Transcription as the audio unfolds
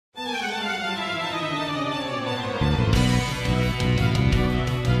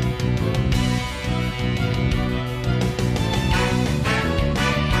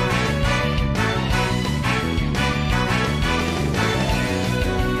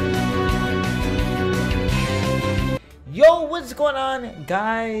What's going on,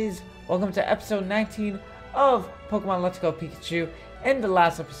 guys? Welcome to episode 19 of Pokemon Let's Go Pikachu. In the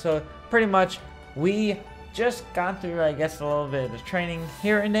last episode, pretty much, we just got through, I guess, a little bit of training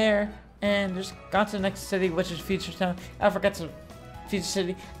here and there, and just got to the next city, which is Future Town. I forgot to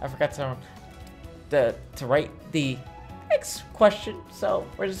write the next question, so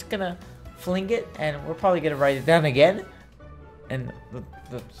we're just gonna fling it, and we're probably gonna write it down again, and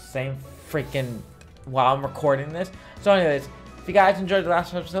the same freaking while I'm recording this. So anyways, if you guys enjoyed the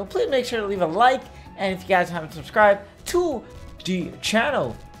last episode, please make sure to leave a like, and if you guys haven't subscribed to the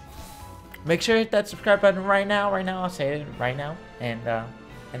channel, make sure to hit that subscribe button right now. I'll say it right now, and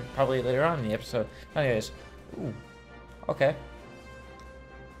probably later on in the episode. Anyways, ooh, okay.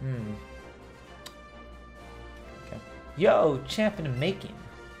 Okay. Yo, champion in making.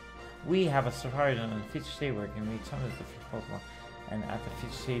 We have a safari on the Future City where we can meet tons of different Pokemon. And at the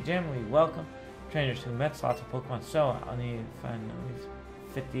Future City Gym, we welcome trainers who met lots of Pokemon. So, I'll need to find at least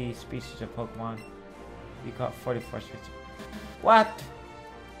 50 species of Pokemon. You caught 44 species. What?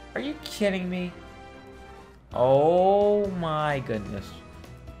 Are you kidding me? Oh my goodness.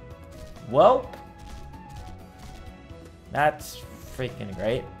 Welp. That's freaking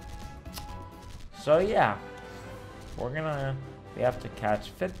great. So yeah, we have to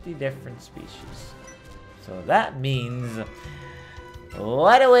catch 50 different species. So that means,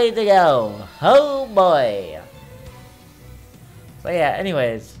 what a way to go. Oh boy. So yeah,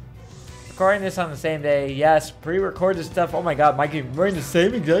 anyways, recording this on the same day. Yes, pre-recorded stuff. Oh my god, Mike, you're wearing the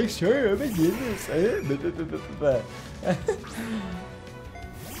same exact shirt. Oh my goodness.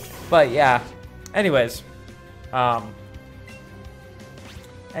 But yeah, anyways,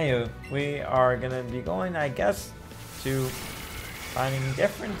 anyway, we are gonna be going, I guess, to finding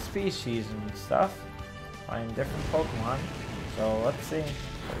different species and stuff, finding different Pokemon. So let's see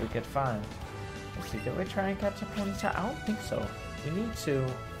what we could find. Let's see, did we try and catch a Ponytail? I don't think so. We need to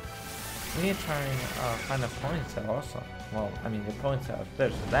try and find a Ponytail also. Well, I mean, the Ponytail is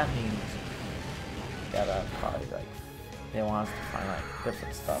there, so that means we gotta probably, like, they want us to find, like,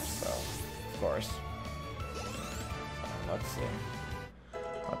 different stuff, so, of course. Let's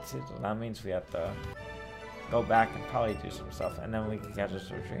see, so that means we have to go back and probably do some stuff, and then we can catch a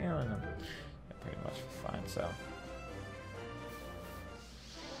surgery, and then pretty much fine, so.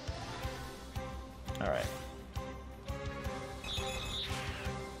 Alright.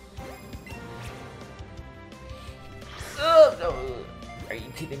 Oh, no. Are you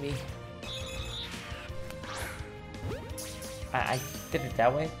kidding me? I did it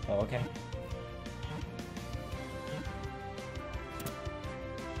that way? Oh, okay.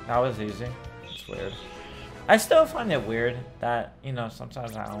 That was easy. It's weird. I still find it weird that, you know,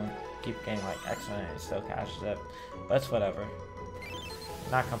 sometimes I don't keep getting like excellent and it still catches it. But it's whatever.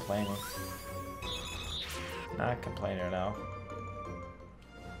 Not complaining. Not a complainer, no.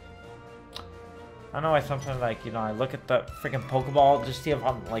 I don't know why sometimes, like, you know, I look at the freaking Pokeball just to see if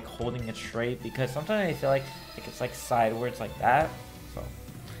I'm, like, holding it straight, because sometimes I feel like it's, like, sideways like that. So,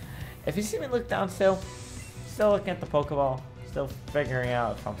 if you see me look down still looking at the Pokeball, still figuring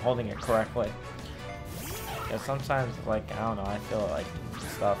out if I'm holding it correctly. Because sometimes, like, I don't know, I feel like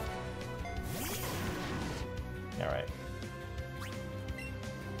stuff. Alright.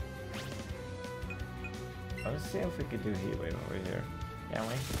 Let's see if we could do Heat Wave over here. Can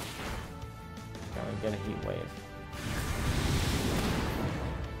we? Can we get a Heat Wave?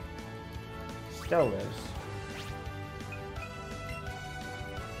 Still lives.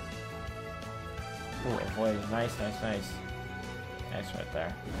 Ooh, avoid. Nice. Nice right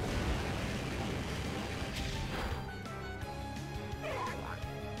there.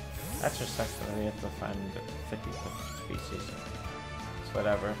 That's just sucks that we have to find 50 species. It's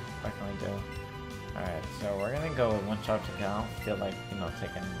whatever. What can we do? Alright, so we're gonna go with one shot to kill. I don't feel like, you know,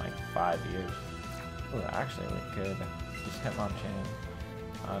 taking like 5 years. Ooh, actually we could just hit on chain.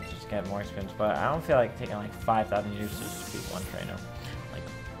 Just get more experience, but I don't feel like taking like 5,000 years to just beat one trainer. Like,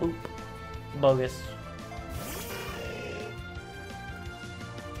 oop. Bogus.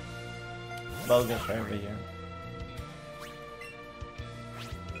 Bogus right over here.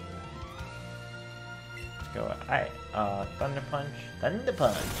 Let's go. Alright, Thunder Punch. Thunder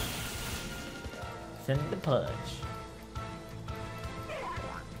Punch. Thunder Punch.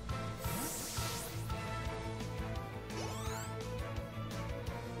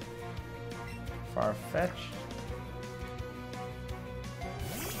 Farfetch.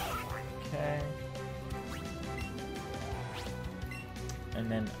 Okay. And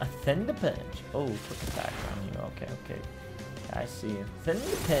then a Thunder Punch. Oh, quick attack on you. Okay. I see you.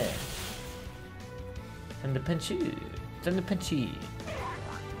 Thunder Punch. Thunder Punchy. Thunder Punchy.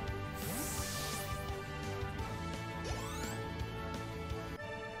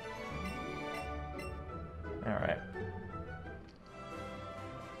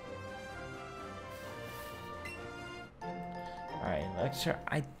 sure.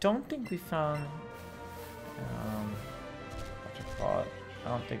 I don't think we found what you call it. I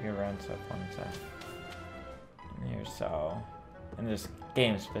don't think we ran so fun in here, so in this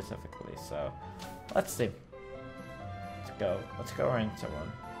game specifically. So let's see. Let's go. Let's go into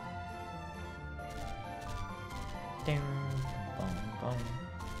one. Ding, boom, boom.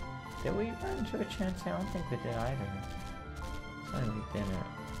 Did we run into a chance? I don't think we did either. Maybe we didn't.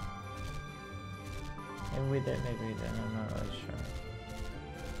 Maybe we did, maybe we didn't. I'm not really sure.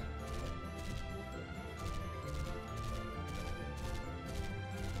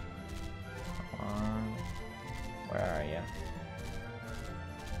 Come on. Where are you?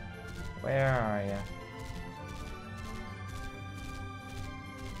 Where are you?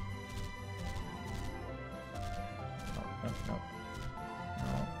 Nope, nope, nope.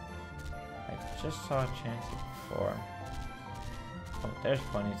 No. I just saw Chansey before. Oh, there's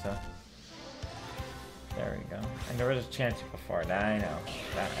Ponyta. There we go. And there was a Chansey before. That I know.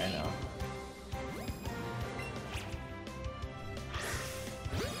 That I know.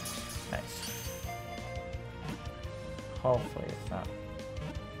 Nice. Hopefully it's not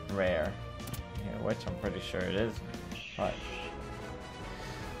rare. Yeah, which I'm pretty sure it is. But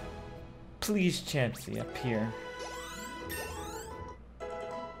please, Chansey, up here.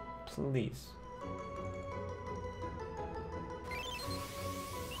 Please.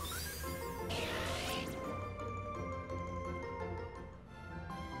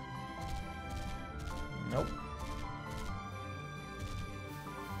 Nope.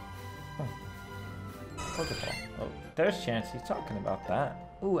 Oh. Pokeball. Oh, there's Chansey talking about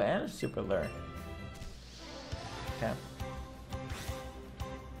that. Ooh, and a super lure. Okay.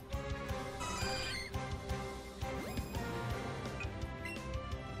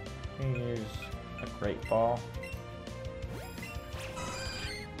 Here's a great ball.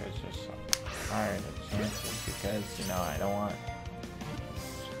 There's just some tired of chances because, you know, I don't want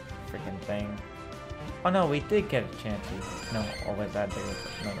this freaking thing. Oh no, we did get a Chansey. No, or was that big?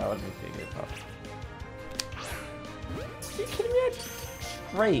 No, that was a bigger pup. Are you kidding me?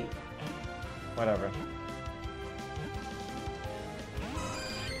 Great. Whatever.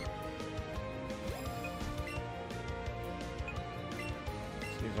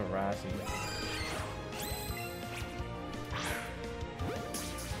 Use a Razzie.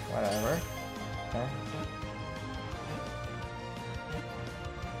 Whatever. Okay.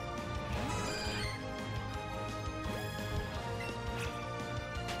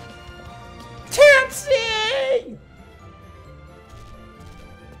 Chansey!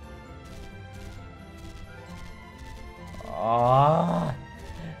 Ah.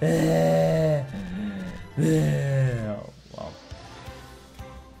 Well.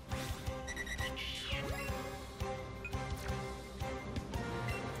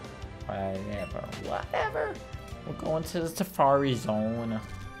 Whatever. We'll go into the Safari Zone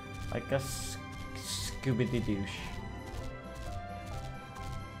like a Scooby-Doo-douche.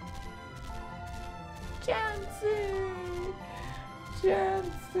 Chansey!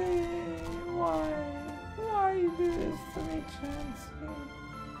 Chansey! Why? Why you do this to me, Chansey?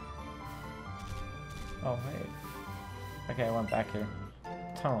 Oh, wait. Okay, I went back here. A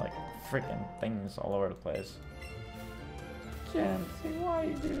ton of like freaking things all over the place. Chansey, why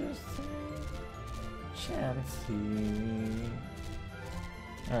you do this to me? Chansey.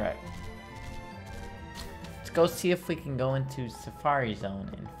 Alright. Let's go see if we can go into Safari Zone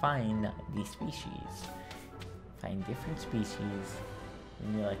and find the species. Find different species. We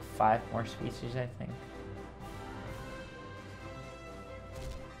need like 5 more species, I think.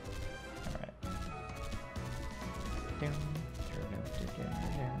 Alright.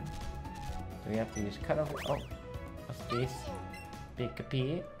 Do we have to use cutover? Oh, what's this?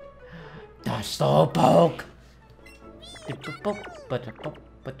 Pikachu. The Slowpoke!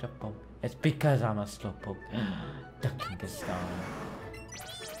 It's because I'm a Slowpoke. Ducking is gone.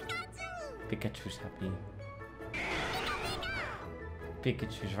 Pikachu's happy.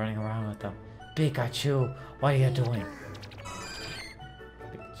 Pikachu's running around with them. Pikachu, what are you doing?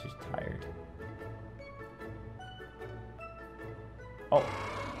 Pikachu's tired. Oh.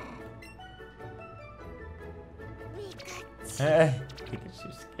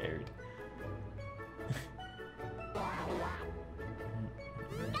 Pikachu's scared.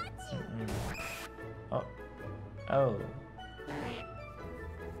 Oh. Oh.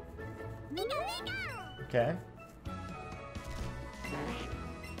 Okay.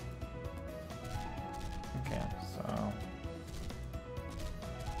 Okay, so.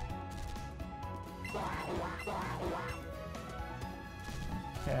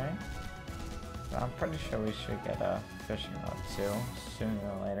 Okay. So I'm pretty sure we should get a fishing rod too, sooner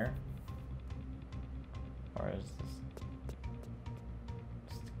or later. Or is this?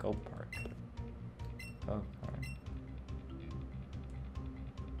 Go park. Go park.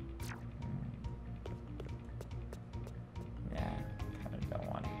 Yeah, kind of don't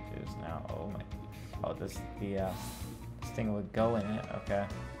want to do this now. Oh my. Oh, this thing would go in it. Okay.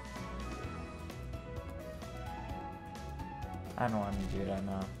 I don't want to do that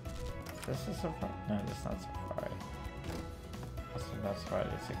now. This is Safari. No, this is not Safari. That's Safari.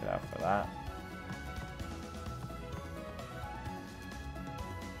 Let's take it out for that.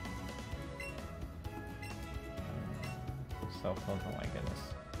 Cell phone, oh my goodness.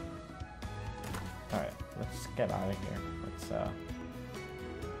 Alright, let's get out of here. Let's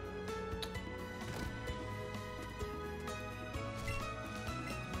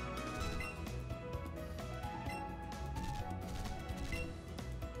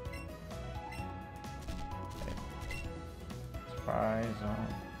Spy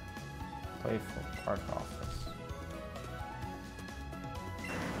zone. Playful park office.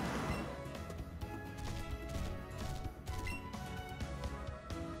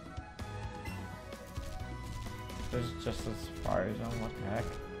 There's just a Safari zone, what the heck?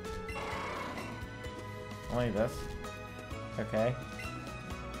 Only this? Okay.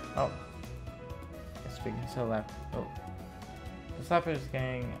 Oh. Guess we can still left. Oh. The Slapper is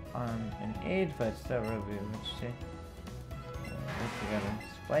getting on an age, but still really interesting. Together.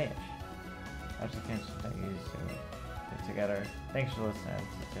 Splash. I just can't use it together. Thanks for listening.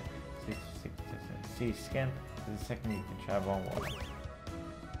 See Skimp is the second you can travel on water.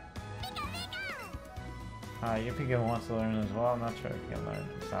 Your Pikachu wants to learn as well. I'm not sure if you can learn.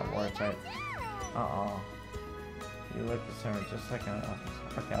 It's not water type. Uh-oh. You look the same just like an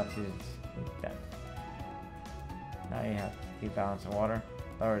officer. Okay, I'll see it then. Now you have to keep balance in water.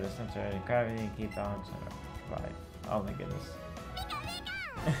 Lower the center of gravity and keep balance in provide. Oh my goodness.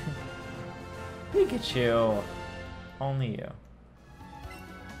 Pikachu! Only you.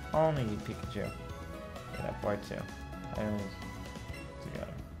 Only you, Pikachu. Yeah, that boy too. I was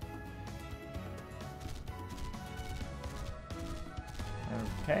together.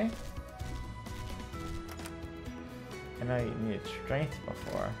 Okay. I know you needed strength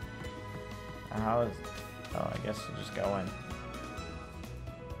before. How is... Oh, I guess you just go in.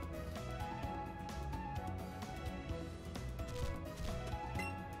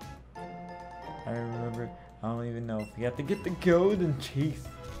 I remember, I don't even know if we have to get the golden teeth.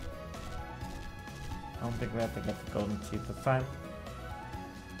 I don't think we have to get the golden teeth this time.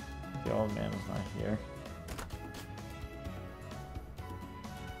 The old man is not here.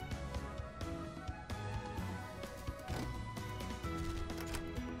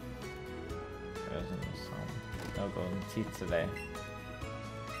 No golden teeth today.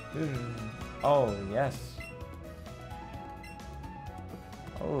 Oh, yes.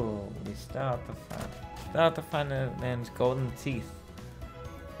 Oh, we still have to find the man's golden teeth.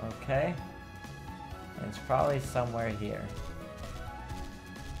 Okay. And it's probably somewhere here.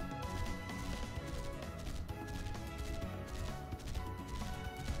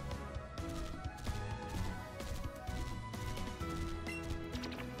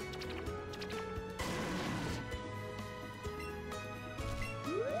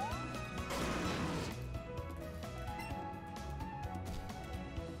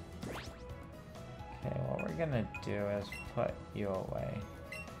 Gonna do is put you away.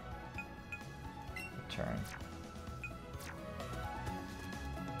 Return.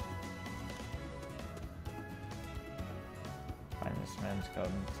 Find this man's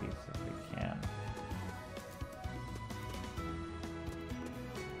golden teeth if we can.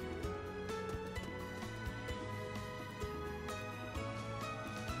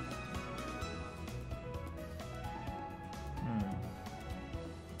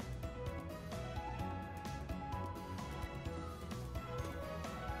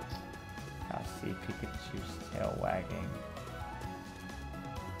 See Pikachu's tail wagging,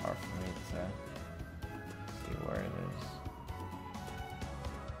 or for me to see where it is.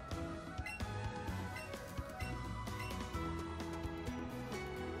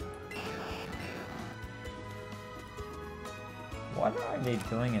 What are they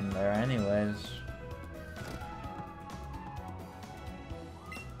doing in there anyways?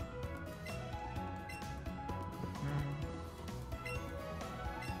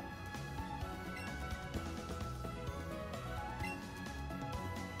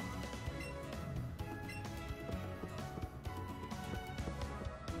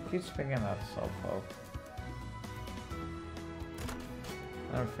 Keeps figuring out Slowpoke.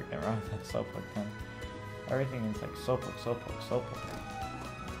 I'm freaking around with that Slowpoke then. Everything is like Slowpoke, Slowpoke, Slowpoke.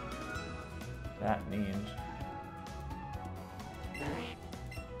 That means.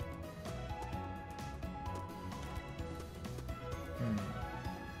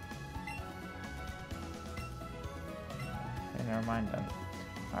 never mind then.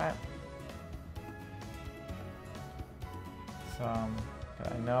 Alright. So,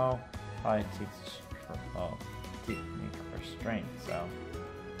 I know probably teeth for technique for strength, so.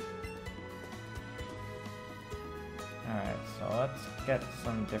 Alright, so let's get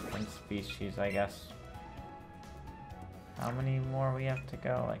some different species, I guess. How many more we have to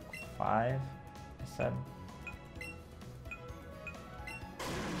go? Like 5, I said.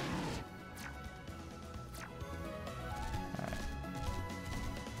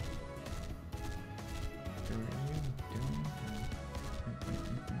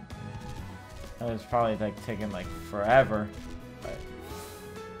 It's probably like taking like forever, but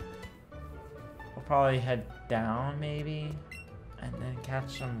we'll probably head down maybe and then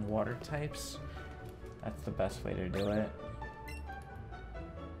catch some water types. That's the best way to do it.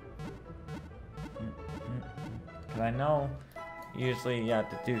 Cause I know usually you have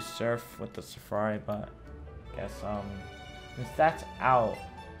to do surf with the safari, but I guess since that's out,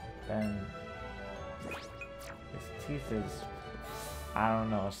 then his teeth is, I don't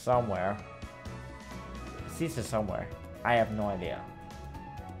know, somewhere. His teeth is somewhere. I have no idea.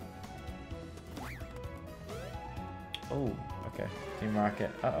 Oh, okay. Team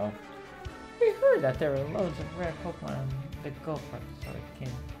Rocket. Uh-oh. We heard that there were loads of rare Pokemon in the Go Park, so we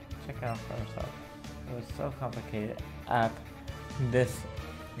came check out for ourselves. It was so complicated. This,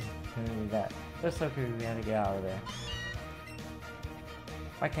 that. Just so creepy, we had to get out of there.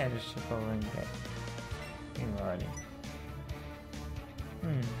 Why can't I just ship over and get him already?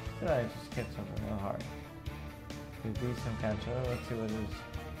 Did I just get something real hard? Could be some kind of trouble. Let's see what it is.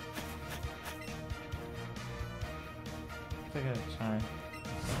 Look at it shine.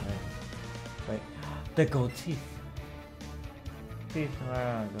 Wait, the gold teeth. Teeth, I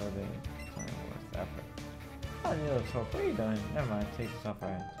don't go there. It's not worth the effort. Oh, you little trope, what are you doing? Never mind, take this off our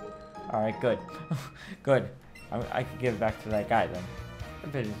hands. Alright, good. Good. I can give it back to that guy then. The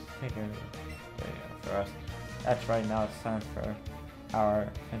bit is taking it for us. That's right, now it's time for our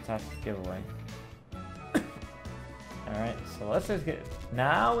fantastic giveaway. Alright, so let's just get...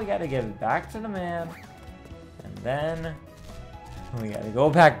 Now we gotta give it back to the man. And then... we gotta go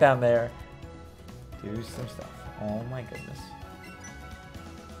back down there. Do some stuff. Oh my goodness.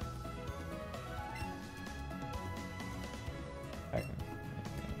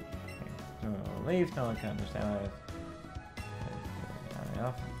 Leave, no one can understand what it is.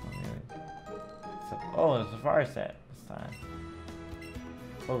 Oh, there's a fire set this time.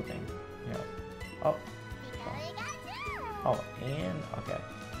 Clothing. Yeah. Oh. Oh, and okay.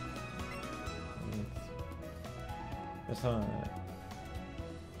 This one.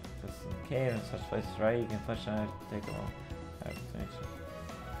 This is a cave in such places, right? You can flush on it to take them all.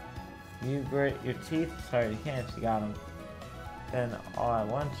 You grit your teeth. Sorry, you can't. You got them. Then all at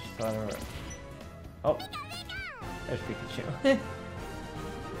once, just let her. Oh, there's Pikachu.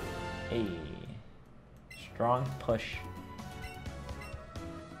 Hey, strong push.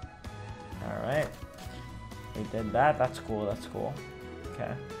 All right, we did that. That's cool. That's cool.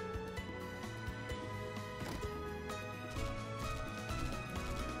 Okay.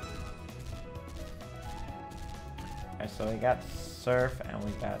 Alright, so we got surf and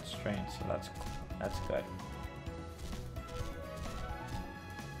we got strength, so that's good. Right,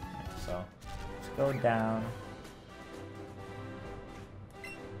 so let's go down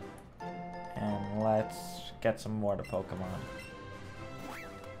and let's get some water Pokemon.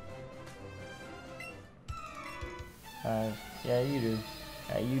 Yeah, you do.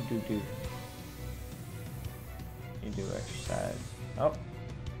 Yeah, you do. You do exercise. Oh,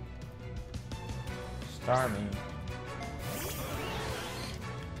 Starmie.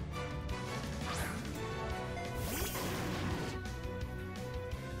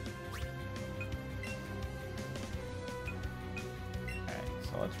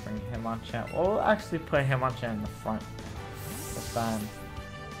 Let's bring Hitmonchan. We'll actually put Hitmonchan in the front this time.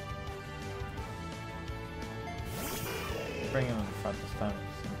 Bring him in the front this time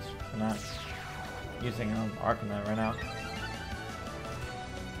since we're not using Arcanine right now.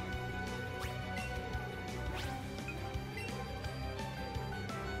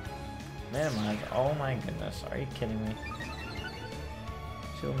 Minimize. Oh my goodness. Are you kidding me?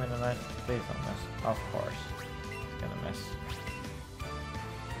 2 minimize. Please don't miss. Of course. It's gonna miss.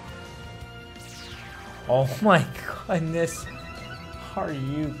 Oh my goodness. Are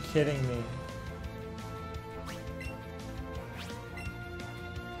you kidding me?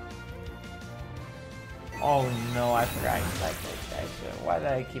 Oh no, I forgot he's like this guy too. Why did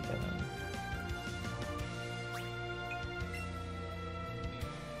I keep him in?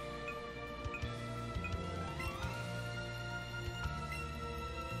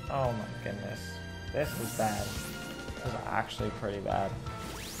 Oh my goodness. This is bad. This is actually pretty bad.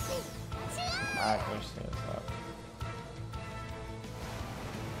 Accuracy is up.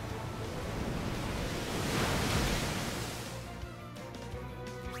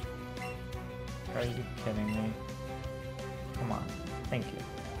 Are you kidding me? Come on. Thank you.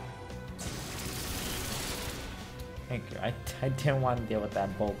 Thank you. I didn't want to deal with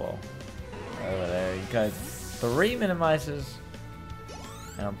that Bobo over there because 3 minimizes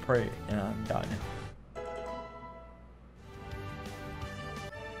and I'm done.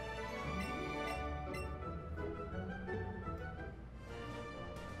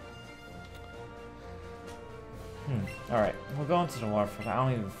 Alright, we'll go into the water first. I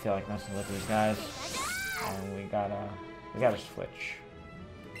don't even feel like messing with these guys. And we gotta switch.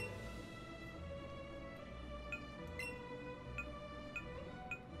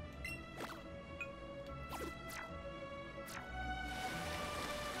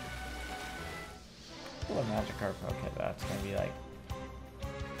 Oh, a Magikarp. Okay, that's gonna be like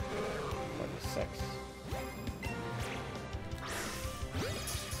 46.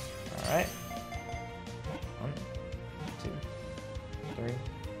 Alright. 1, 2, 3,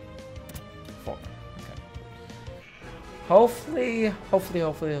 4. Okay. Hopefully.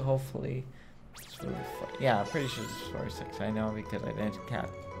 Yeah, I'm pretty sure this is 46. I know because I didn't cap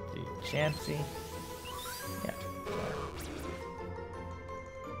the Chansey. Yeah.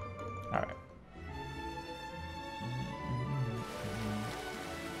 Alright.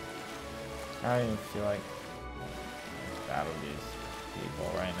 I don't even feel like battle these people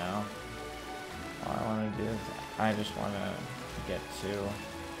right now. All I want to do is I just want to get to.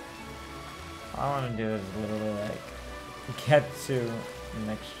 All I want to do is literally like get to the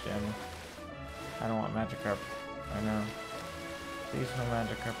next gym. I don't want Magikarp right now. Please no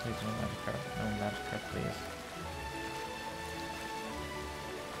Magikarp, please no Magikarp, no Magikarp, please.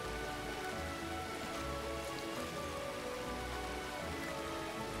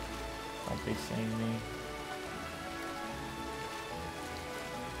 Don't be seeing me.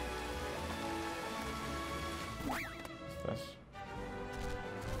 What's this?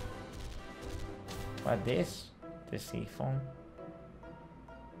 What this? The Seafoam?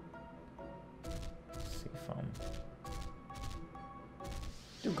 Seafoam.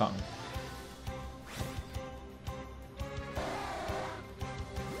 Dugong.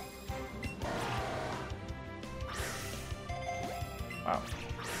 Wow.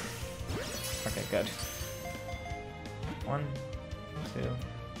 Okay, good. 1, 2,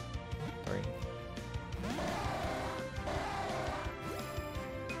 3.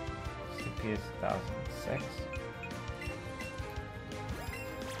 CP is 1006.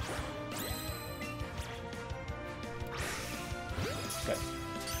 Good.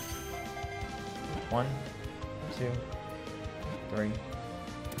 1, 2, 3.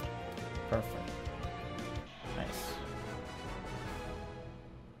 Perfect. Nice.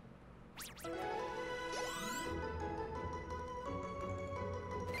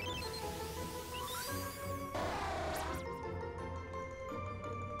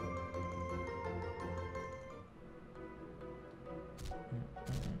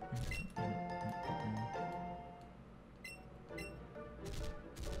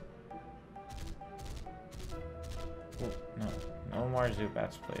 No more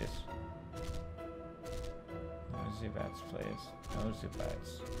Zubats, please. No Zubats, please. No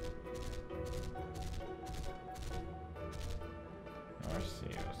Zubats. No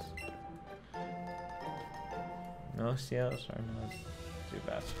Arceus. No Arceus or no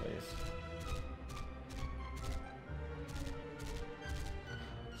Zubats, please.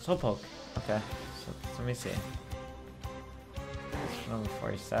 Slowpoke. Okay, so let me see. Number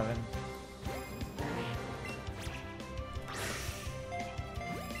 47.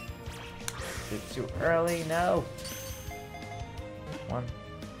 It's too early, no. 1,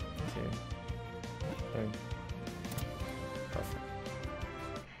 2, 3. Perfect.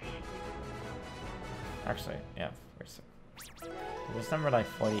 Actually, yeah, 46. It was number like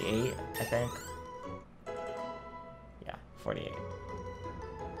 48, I think. Yeah, 48.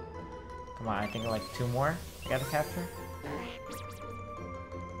 Come on, I think like 2 more I gotta capture.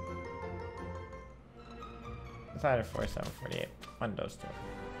 It's either 47 or 48. One of those 2.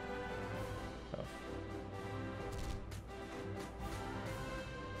 Both.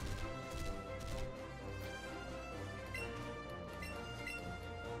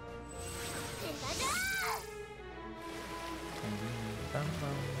 I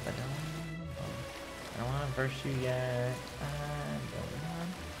don't want to verse you yet. I don't want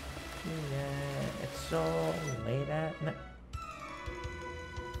you yet. It's so late at night.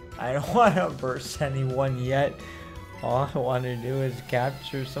 I don't want to verse anyone yet. All I want to do is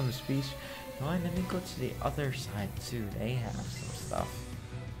capture some speech. Go on, let me go to the other side too. They have some stuff.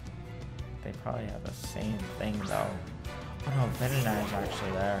 They probably have the same thing though. Oh no, Veterinary's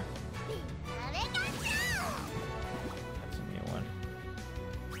actually there. That's a new one.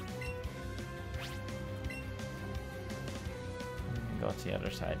 Let me go to the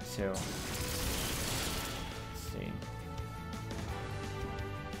other side too. Let's see.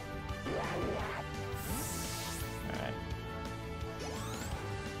 Alright.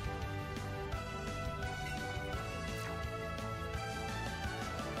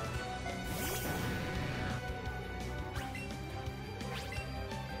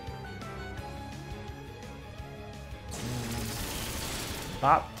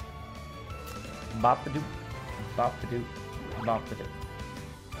 Bop. Bop-a-doop. Bop-a-doop. Bop-a-doop.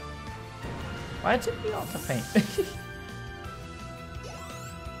 Why did it be off the paint?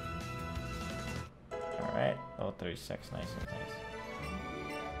 Alright. Oh, 36. Nice and nice.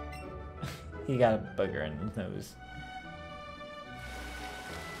 He got a booger in his nose.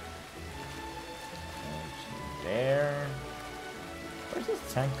 There. Where's his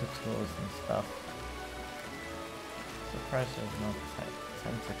tentacles and stuff? Surprised there's no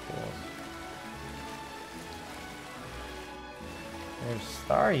tentacles. There's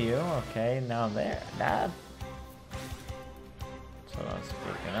Staryu, okay, now there. That's what I'm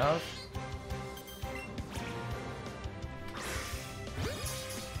speaking of.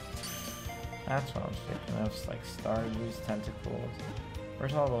 That's what I'm speaking of, it's like Staryu's tentacles.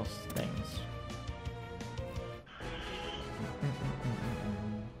 Where's all those things?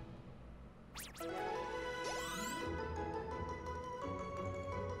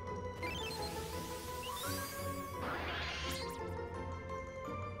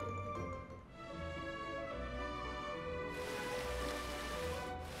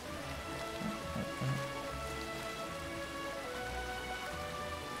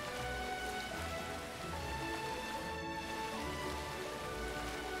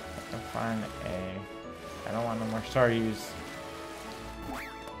 Find a. I don't want no more Staryus.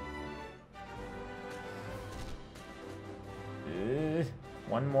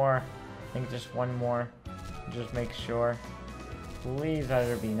 One more. I think just one more. Just make sure. Please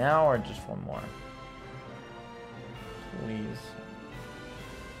either be now or just one more. Please.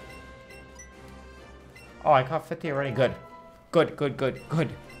 Oh, I caught 50 already. Good. Good, good, good, good.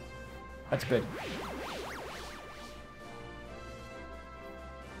 That's good.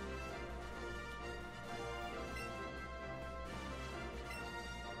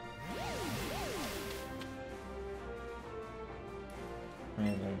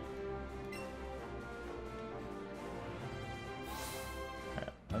 Amazing.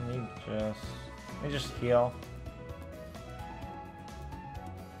 Alright, let me just heal.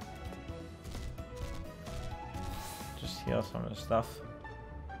 Just heal some of the stuff.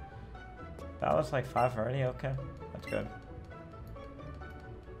 That was like 5 already, okay. That's good.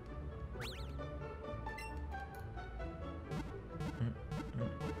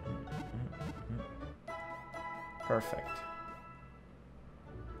 Perfect.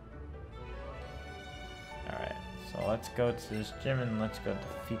 Alright, so let's go to this gym and let's go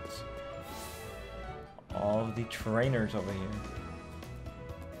defeat all of the trainers over here.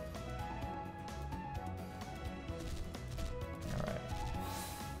 Alright,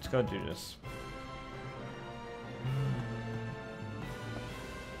 let's go do this.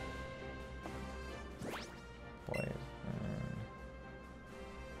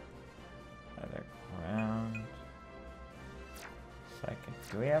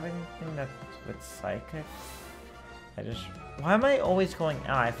 Do we have anything that's with Psychic? Why am I always going...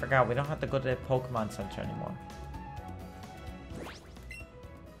 Ah, I forgot. We don't have to go to the Pokemon Center anymore.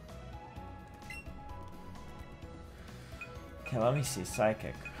 Okay, let me see.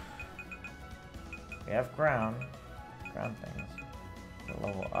 Psychic. We have ground things. To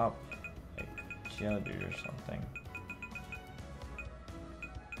level up. Like Geodude or something.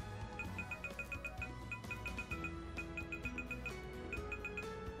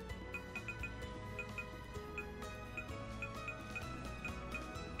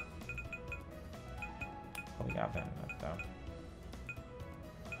 We got Venom though.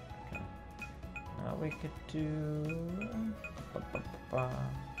 Okay. Now we could do.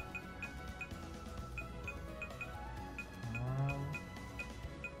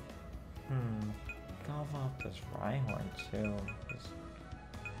 Carve up this Rhyhorn too.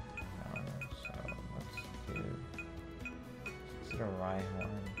 So let's do a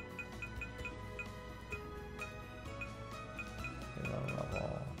Rhyhorn. Do a level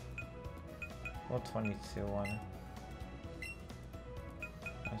 22 one.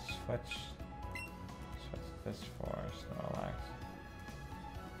 Let's switch this for Snorlax.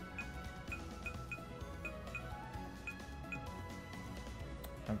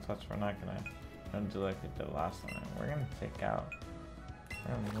 Plus, we're not gonna do like we did last time. We're gonna take out.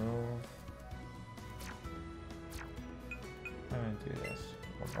 We're gonna move. We're gonna do this.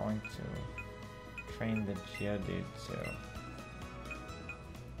 We're going to train the Geodude too.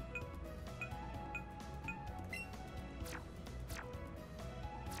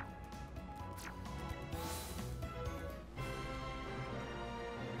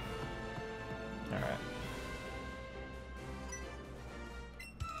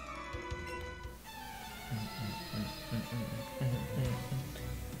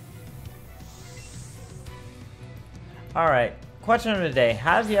 Alright, question of the day.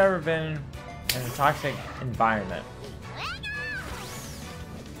 Have you ever been in a toxic environment?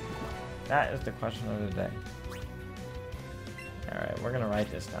 That is the question of the day. Alright, we're gonna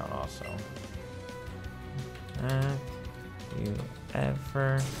write this down also. Have you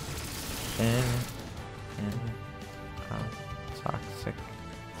ever been in a toxic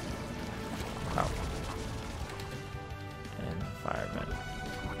environment?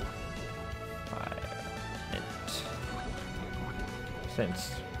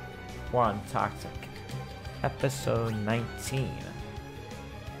 Since we're on Toxic, episode 19.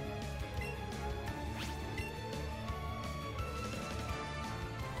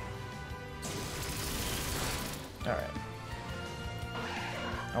 Alright.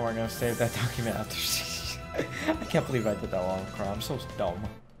 And we're gonna save that document after. I can't believe I did that long crawl. I'm so dumb.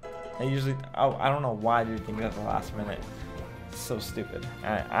 I usually, I don't know why I did think at the last minute. It's so stupid.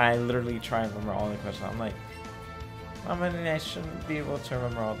 I literally try and remember all the questions. I'm like, I mean, I shouldn't be able to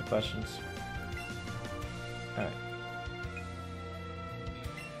remember all the questions. Alright.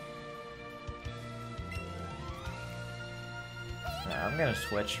 I'm gonna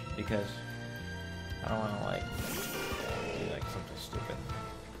switch because I don't wanna like do like something stupid.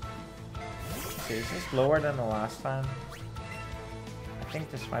 Okay, is this lower than the last time? I think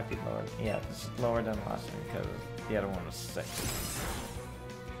this might be lower. Yeah, this is lower than the last time because the other one was 6.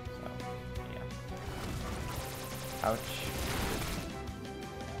 Ouch.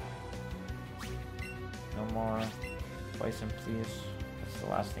 No more poison, please. That's the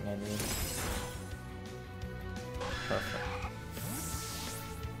last thing I need. Perfect.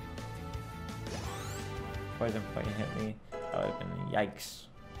 Poison point hit me. That would have been yikes.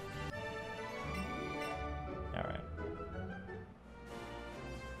 Alright.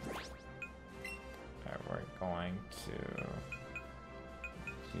 Alright, we're going to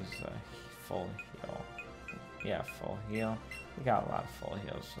use a full heal. Yeah, full heal. We got a lot of full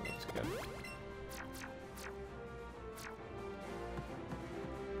heals, so that's good.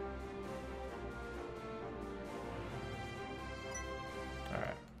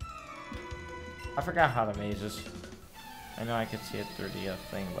 Alright. I forgot how to maze this. I know I could see it through the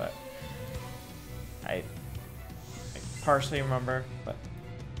thing, but I partially remember, but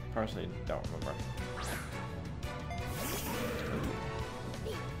partially don't remember.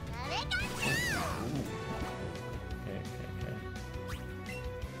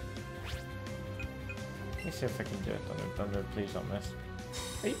 Let me see if I can do it. Thunder, please don't miss.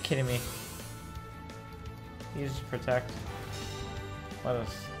 Are you kidding me? Use protect. What a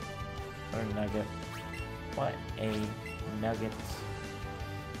nugget. What a nugget.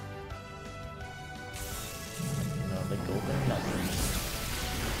 You know, the golden nugget.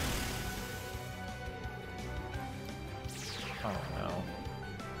 Oh no.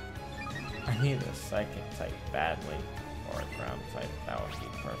 I need a psychic type badly. Or a ground type. That would be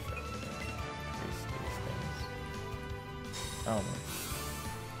perfect. These things. Oh my.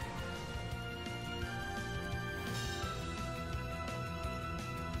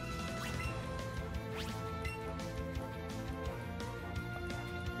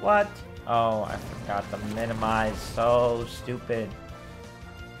 What? Oh, I forgot to minimize. So stupid.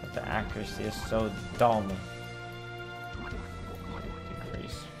 But the accuracy is so dumb.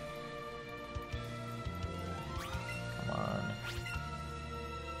 Decrease. Come on.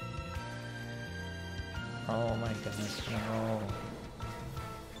 Oh my goodness, no.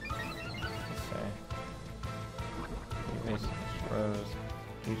 Okay. Eevee rose.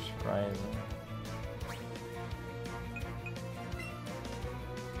 Keeps rising.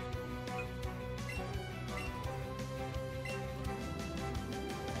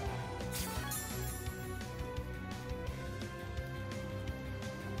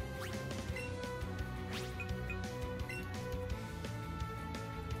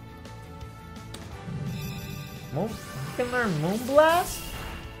 You can learn Moonblast?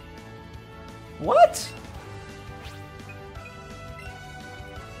 What?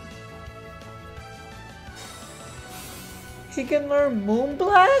 He can learn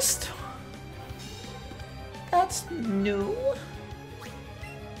Moonblast? That's new.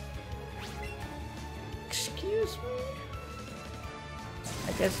 Excuse me?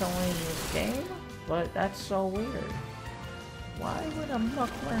 I guess only in this game? But that's so weird. Why would a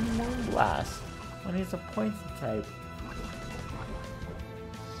Muck learn Moonblast when he's a poison type?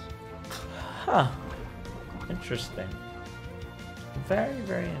 Huh. Interesting. Very,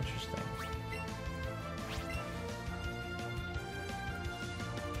 very interesting.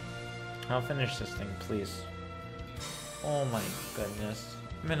 I'll finish this thing, please. Oh my goodness.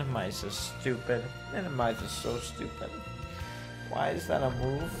 Minimize is stupid. Minimize is so stupid. Why is that a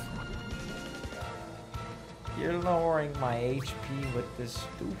move? You're lowering my HP with this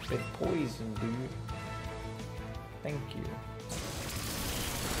stupid poison, dude. Thank you.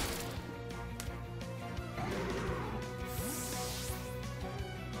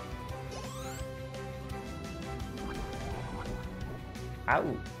 Ouch.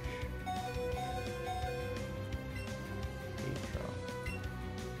 Pedro.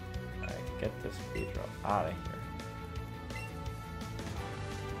 Alright, get this Pedro out of here.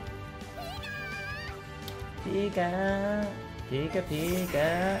 Pika! Pika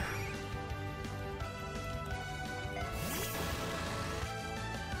Pika!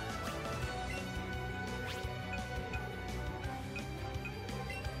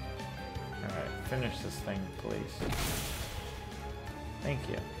 Alright, finish this thing, please. Thank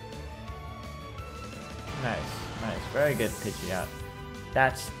you. Nice, nice. Very good, Pidgeot.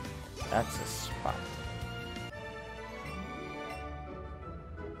 That's a spot.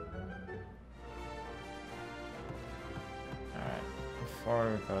 Alright, before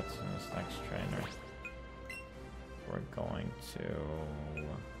we go to this next trainer, we're going to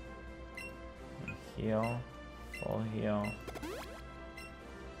heal, full heal,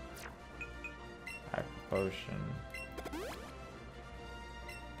 Hyper Potion.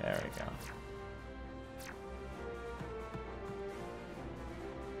 There we go.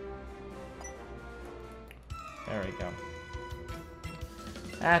 There we go.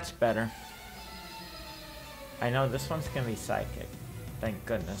 That's better. I know this one's gonna be psychic. Thank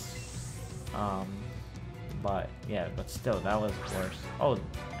goodness. But yeah, but still, that was worse. Oh,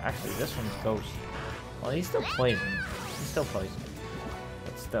 actually, this one's ghost. Well, he's still poison. He's still poison.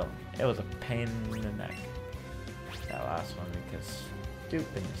 But still, it was a pain in the neck. That last one, because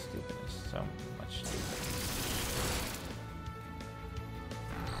stupidness, so much stupidness.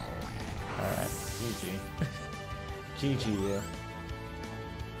 Alright, GG. GG, you.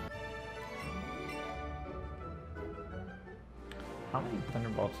 How many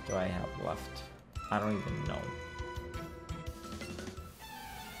Thunderbolts do I have left? I don't even know.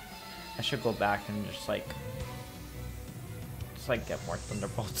 I should go back and just like get more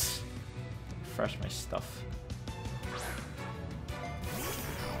Thunderbolts. Refresh my stuff.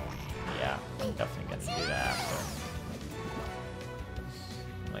 Yeah, I'm definitely gonna do that after.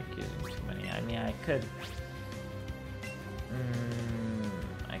 I'm like using too many. I mean, I could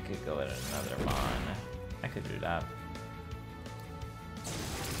go with another Mon. I could do that.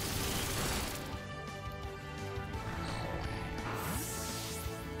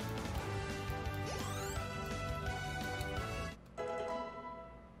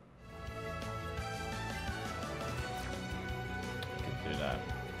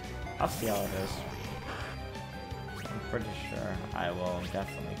 I'll see how it is. I'm pretty sure I will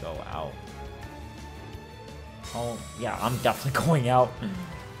definitely go out. Oh, yeah, I'm definitely going out.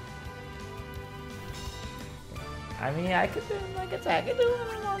 I mean, I could do like attack. I could do it.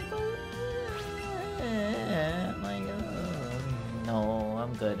 Like, no,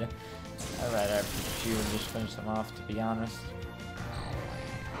 I'm good. I'd rather Pikachu and just finish them off, to be honest.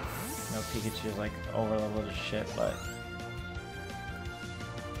 You know, Pikachu's like over-leveled as shit, but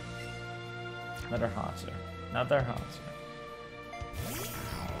another Haunter. Another Haunter.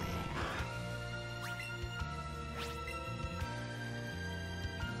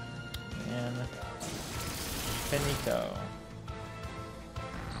 And finito.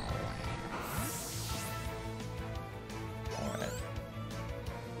 Alright.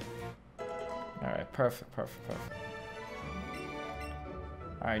 Alright, perfect.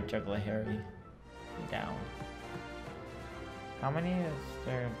 Alright, Juggler Harry. Down. How many is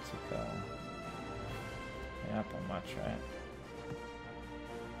there to go? Not that much, right?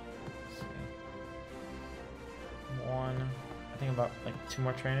 Let's see. One. I think about like 2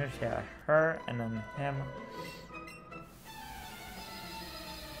 more trainers. Yeah, her and then him.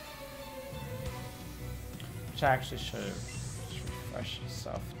 Which I actually should refresh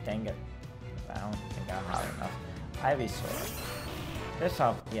stuff. Dang it. I don't think I have enough. Ivysaur. This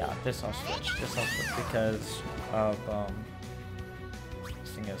I'll switch. This I'll switch because of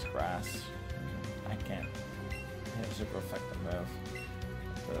this thing is grass. I can't. It's a super effective move.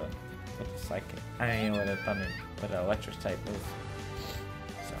 with the psychic. I mean, with a thunder, with an electric type move.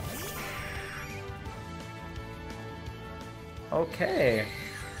 So. Okay.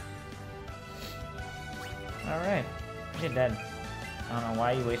 Alright. You're dead. I don't know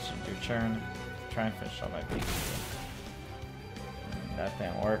why you wasted your turn to try and finish all my Pikachu. That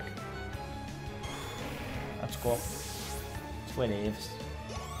didn't work. That's cool. It's what it is.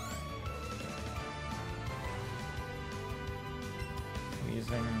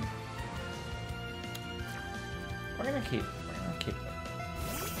 Using. We're gonna keep it.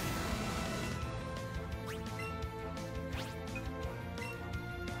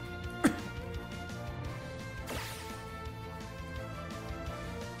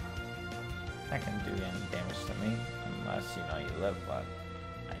 That can do any damage to me unless you know you live, but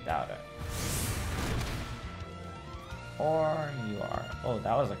I doubt it. Or you are. Oh,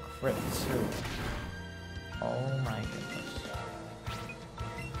 that was a crit too. Oh my goodness.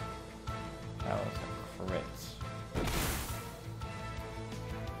 That was a crit.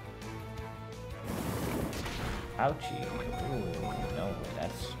 Ouchie. Ooh, no,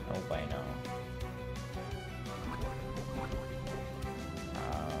 that's no bueno.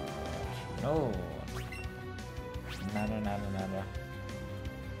 Ouch. No. Nada.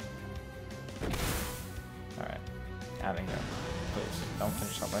 Alright. Out of here. Please, don't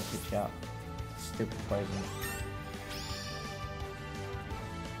finish up. I keep you out. Stupid poison.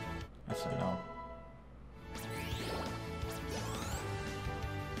 That's a no.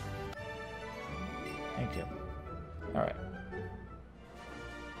 Thank you. Alright.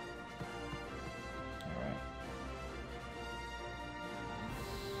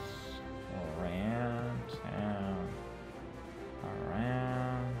 Around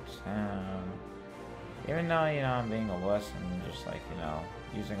town. Even though, you know, I'm being a wuss and just like, you know,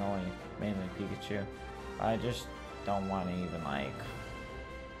 using only mainly Pikachu, I just don't want to even like,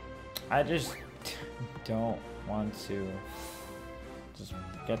 I just don't want to just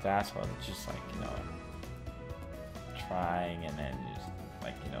get the asshole just like, you know, trying and then just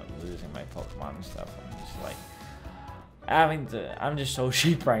like, you know, losing my Pokemon and stuff. I'm just like, I'm just so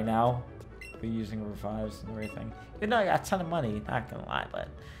cheap right now for using revives and everything. Even though I got a ton of money, not gonna lie, but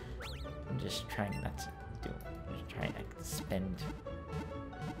I'm just trying not to do it. I'm just trying not to spend.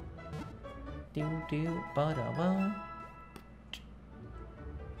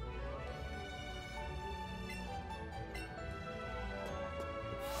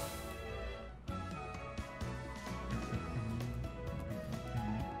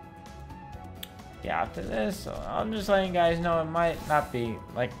 Yeah, after this, I'm just letting you guys know it might not be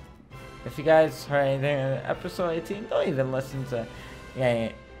like, if you guys heard anything in episode 18, don't even listen to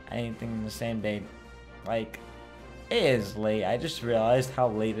anything in the same day. Like, it is late. I just realized how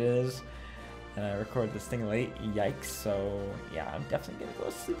late it is, and I record this thing late. Yikes! So yeah, I'm definitely gonna go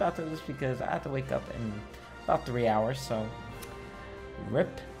sleep after this because I have to wake up in about 3 hours. So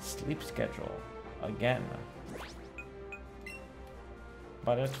rip sleep schedule again.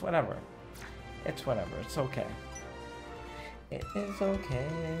 But it's whatever. It's whatever. It's okay. It is okay.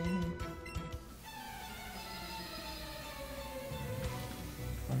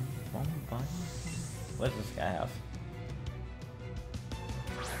 What does this guy have?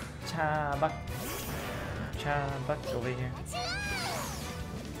 Chabak. Chabak over here.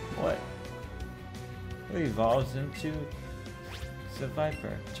 What? What evolves into the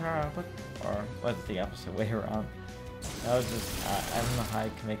Viper? Chabak. Or what's the opposite way around? That was just, I don't know how I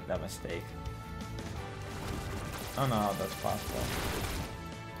can make that mistake. I don't know how that's possible.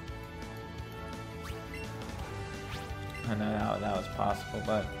 I know how that was possible,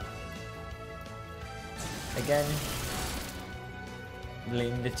 but again,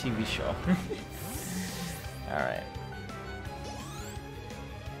 blame the TV show. Alright.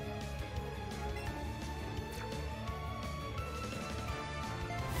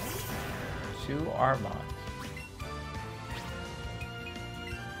 Two Arbok.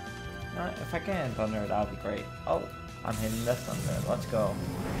 If I can Thunder, that would be great. Oh, I'm hitting the Thunder. Let's go.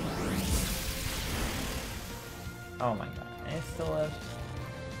 Oh my god. And it still lives.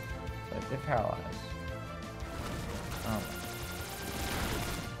 But they're paralyzed. Oh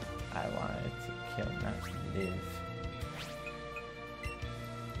my. I wanted to kill, not live.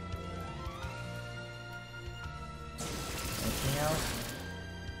 Anything else?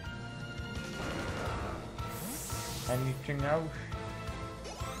 Anything else?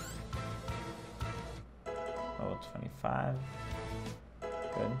 Level 25.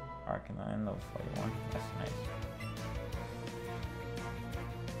 Good. Arcanine, level 41. That's nice.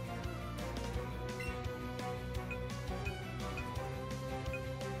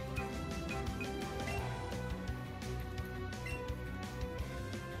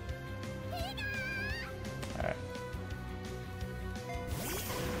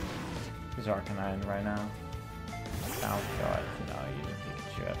 He's Arcanine right now. I don't feel like, you know, using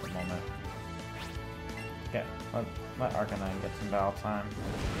Pikachu at the moment. Okay, let Arcanine get some battle time.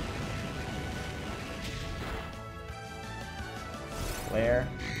 Flare.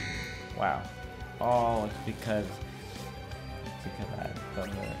 Wow. Oh, it's because I've done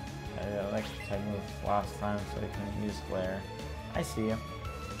the electric type move last time, so I couldn't use Flare. I see him.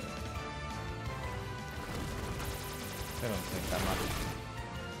 They don't take that much.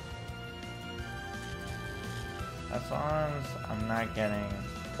 As long as I'm not getting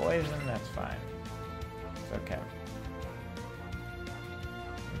poison, that's fine. It's okay.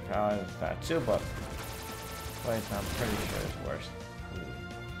 Probably that too, but poison I'm pretty sure is worse.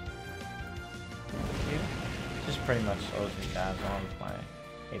 Just pretty much slows me down as long as my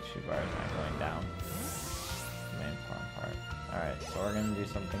HP bar is not going down. The main part. Alright, so we're gonna do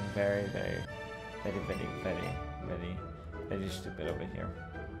something very stupid over here.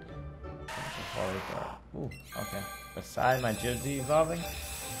 Ooh, okay. Beside my Geodude evolving,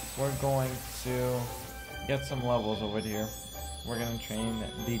 we're going to get some levels over here. We're gonna train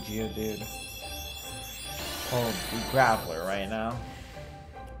the Geodude. Oh, the Graveler right now.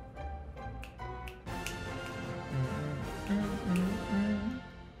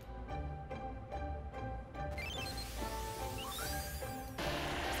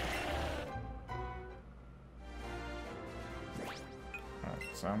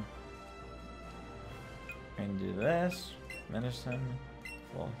 So, and do this, medicine,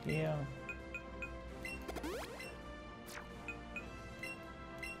 full heal.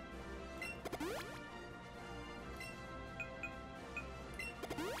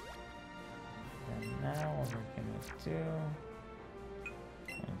 And now what we're gonna do,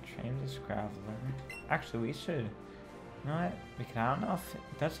 and train this Graveler. Actually, we should, you know what, I don't know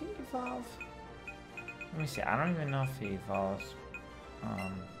if, does he evolve? Let me see, I don't even know if he evolves.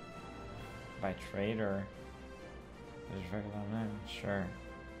 By trade or there's regular men, sure.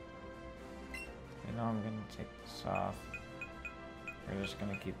 You know, I'm gonna take this off. We're just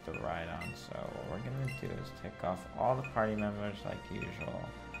gonna keep the ride on. So what we're gonna do is take off all the party members like usual.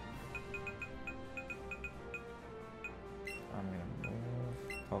 I'm gonna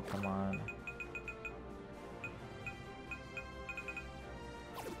move Pokemon.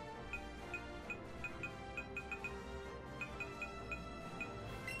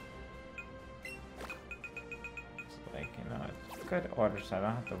 Good order, so I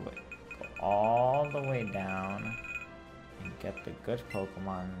don't have to go all the way down and get the good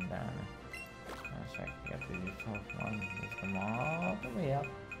Pokemon, and then so I can get these Pokemon, move them all the way up.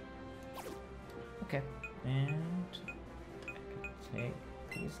 Okay, and I can take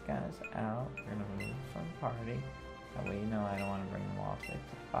these guys out. We're gonna move from party. That way, you know, I don't want to bring them all to the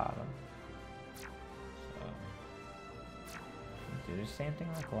bottom. So do the same thing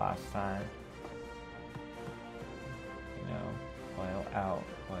like last time. You know. Oil out,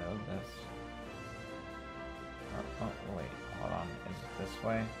 oil this. Oh, wait, hold on. Is it this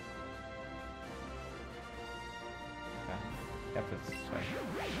way? Okay. Yep, it's this way.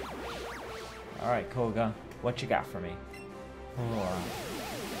 Alright, Koga, what you got for me?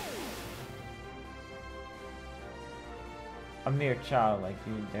 A mere child like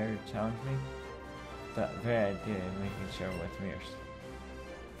you dare to challenge me? The very idea of making sure with mirrors.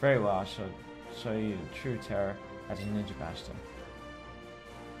 Very well, I shall show you the true terror as a ninja master.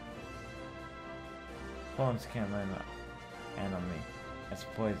 Clones can't learn and on me. As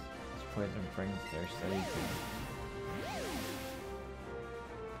poison brings their steady doom.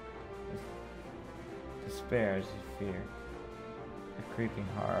 Despair as you fear. The creeping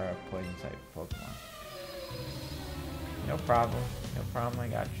horror of poison type Pokemon. No problem, I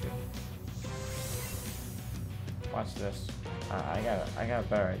got you. Watch this. I got a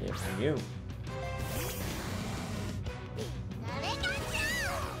better idea for you.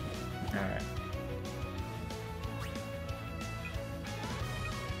 Alright.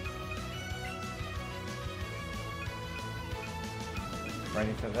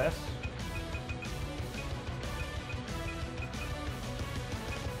 Ready for this?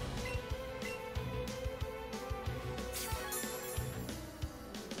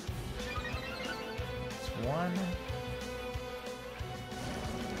 It's one.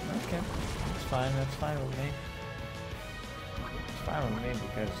 Okay, that's fine with me. It's fine with me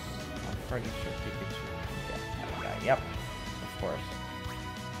because I'm pretty sure Pikachu can get that guy. Yep, of course.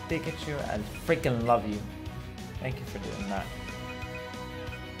 Pikachu, I freaking love you. Thank you for doing that.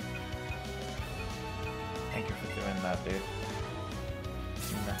 Thank you for doing that, dude.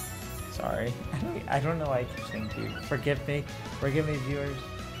 No, sorry. I don't know why I keep saying dude. Forgive me, viewers.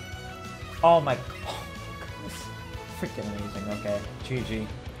 Oh my goodness. Freaking amazing. Okay, GG.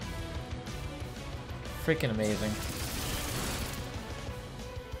 freaking amazing.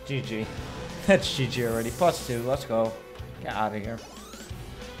 GG. That's GG already. +2. Let's go. Get out of here.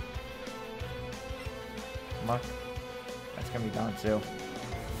 Muck. That's gonna be gone too.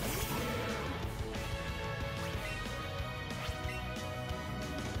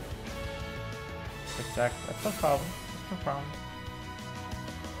 Protect. That's no problem. That's no problem.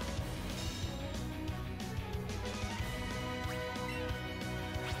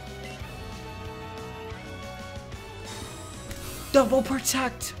 Double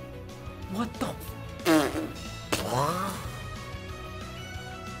protect! What the?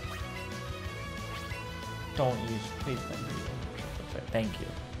 Don't use, please don't use. Thank you.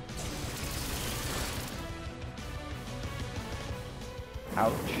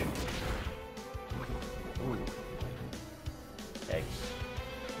 Ouch. Ooh. Yikes.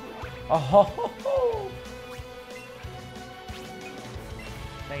 Oh ho ho ho!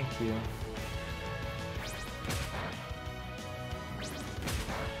 Thank you.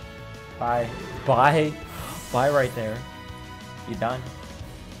 Bye. Bye. Bye right there. You done?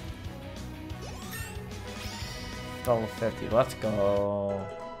 Level 50. Let's go.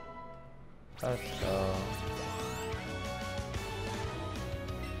 Let's go.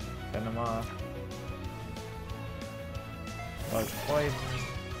 Send him off. Like poison.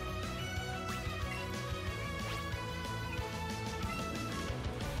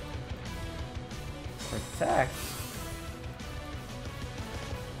 Protect.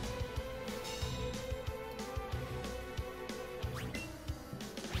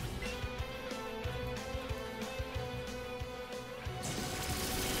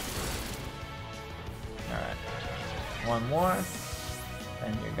 Alright. One more,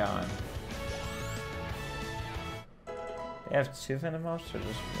 and you're gone. They have 2 Venomoths or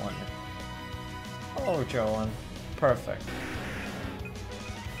just 1? Oh, Joe, one. Perfect.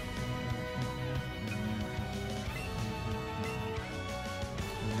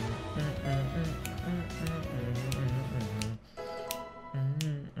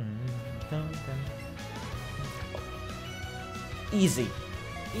 Easy.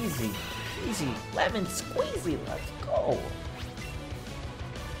 Easy. Easy. Lemon squeezy. Let's go.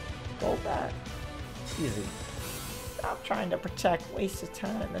 Go back. Easy. Stop trying to protect. Waste of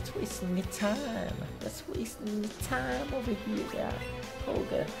time. That's wasting your time. That's wasting your time over here, guy.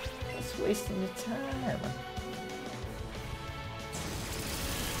 Koga. That's wasting your time.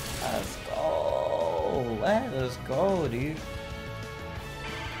 Let's go. Let us go, dude.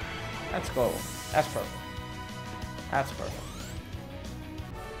 Let's go. That's perfect. That's perfect.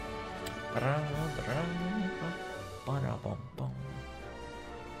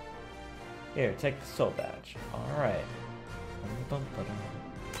 Here, take the soul badge. Alright.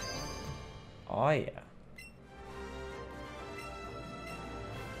 Oh yeah.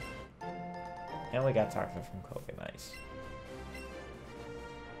 And we got Toxic from Koga, nice.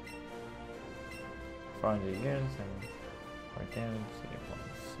 400 units and 4 damage to your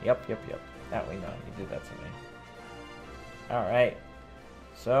opponents. Yep. That we know. You did that to me. Alright.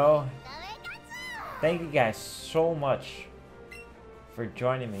 So, thank you guys so much for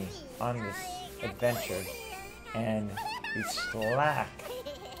joining me on this adventure and the slack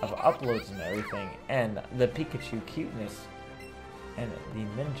of uploads and everything, and the Pikachu cuteness, and the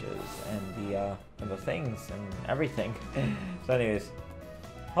ninjas, and the things, and everything. So anyways,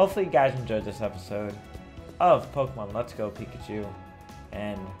 hopefully you guys enjoyed this episode of Pokemon Let's Go Pikachu,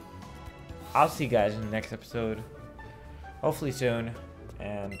 and I'll see you guys in the next episode, hopefully soon,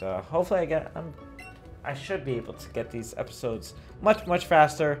 and hopefully I should be able to get these episodes much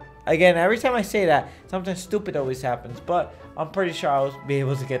faster. Again, every time I say that, something stupid always happens, but I'm pretty sure I'll be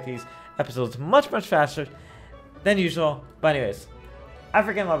able to get these episodes much faster than usual. But anyways, I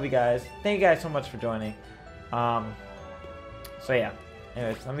freaking love you guys. Thank you guys so much for joining. So yeah,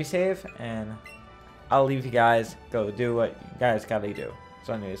 anyways, let me save, and I'll leave you guys. Go do what you guys gotta do.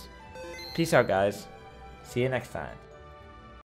 So anyways, peace out, guys. See you next time.